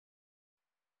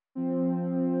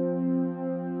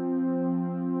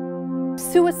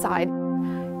Suicide,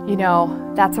 you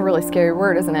know, that's a really scary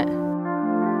word, isn't it?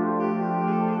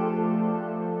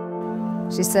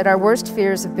 She said, "Our worst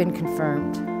fears have been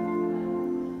confirmed.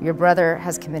 Your brother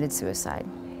has committed suicide."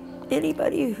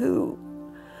 Anybody who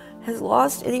has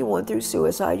lost anyone through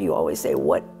suicide, you always say,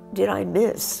 what did I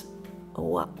miss?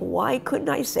 Why couldn't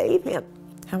I save him?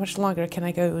 How much longer can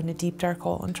I go in a deep dark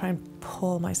hole and try and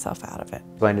pull myself out of it?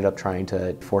 I ended up trying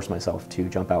to force myself to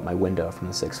jump out my window from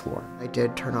the 6th floor. I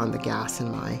did turn on the gas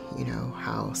in my,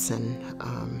 house, and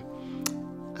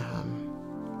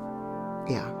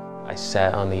yeah. I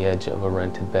sat on the edge of a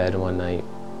rented bed one night.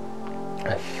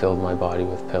 I filled my body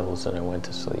with pills and I went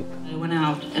to sleep. I went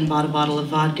out and bought a bottle of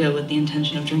vodka with the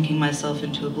intention of drinking myself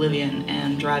into oblivion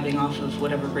and driving off of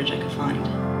whatever bridge I could find.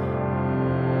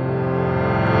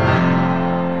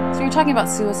 So you're talking about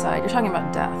suicide, you're talking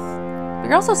about death, but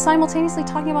you're also simultaneously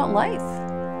talking about life.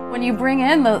 When you bring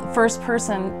in the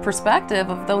first-person perspective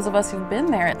of those of us who've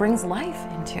been there, it brings life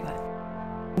into it.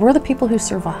 We're the people who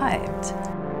survived.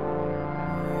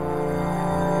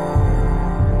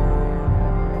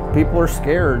 People are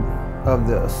scared of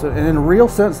this, and in a real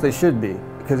sense they should be,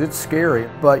 because it's scary,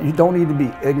 but you don't need to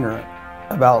be ignorant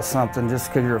about something just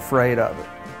because you're afraid of it.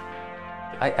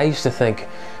 I used to think,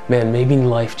 man, maybe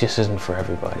life just isn't for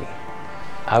everybody.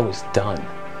 I was done,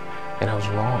 and I was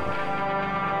wrong.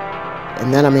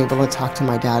 And then I'm able to talk to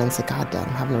my dad and say, "God, Dad,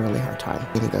 I'm having a really hard time."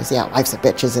 And he goes, "Yeah, life's a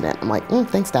bitch, isn't it?" I'm like,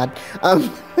 "Thanks, Dad."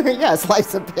 Yes,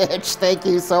 life's a bitch. Thank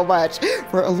you so much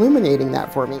for illuminating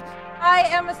that for me. I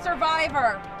am a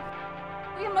survivor.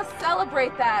 We must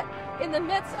celebrate that in the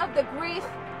midst of the grief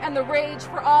and the rage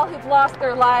for all who've lost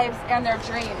their lives and their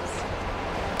dreams.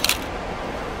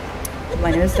 My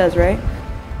name is Desiree.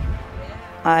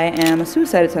 I am a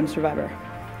suicide attempt survivor.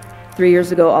 3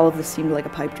 years ago, all of this seemed like a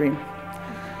pipe dream.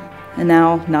 And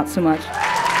now, not so much.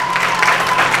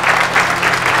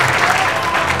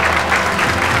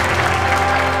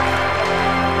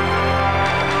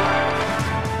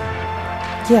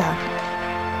 Yeah,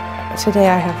 today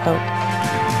I have hope.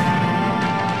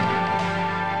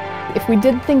 If we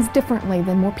did things differently,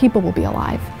 then more people will be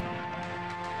alive.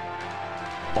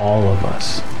 All of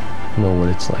us know what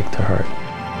it's like to hurt.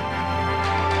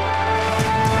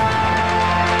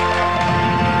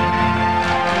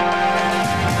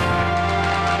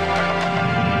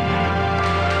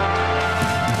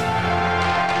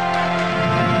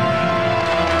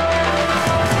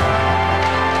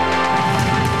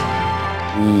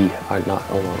 We are not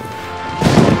alone.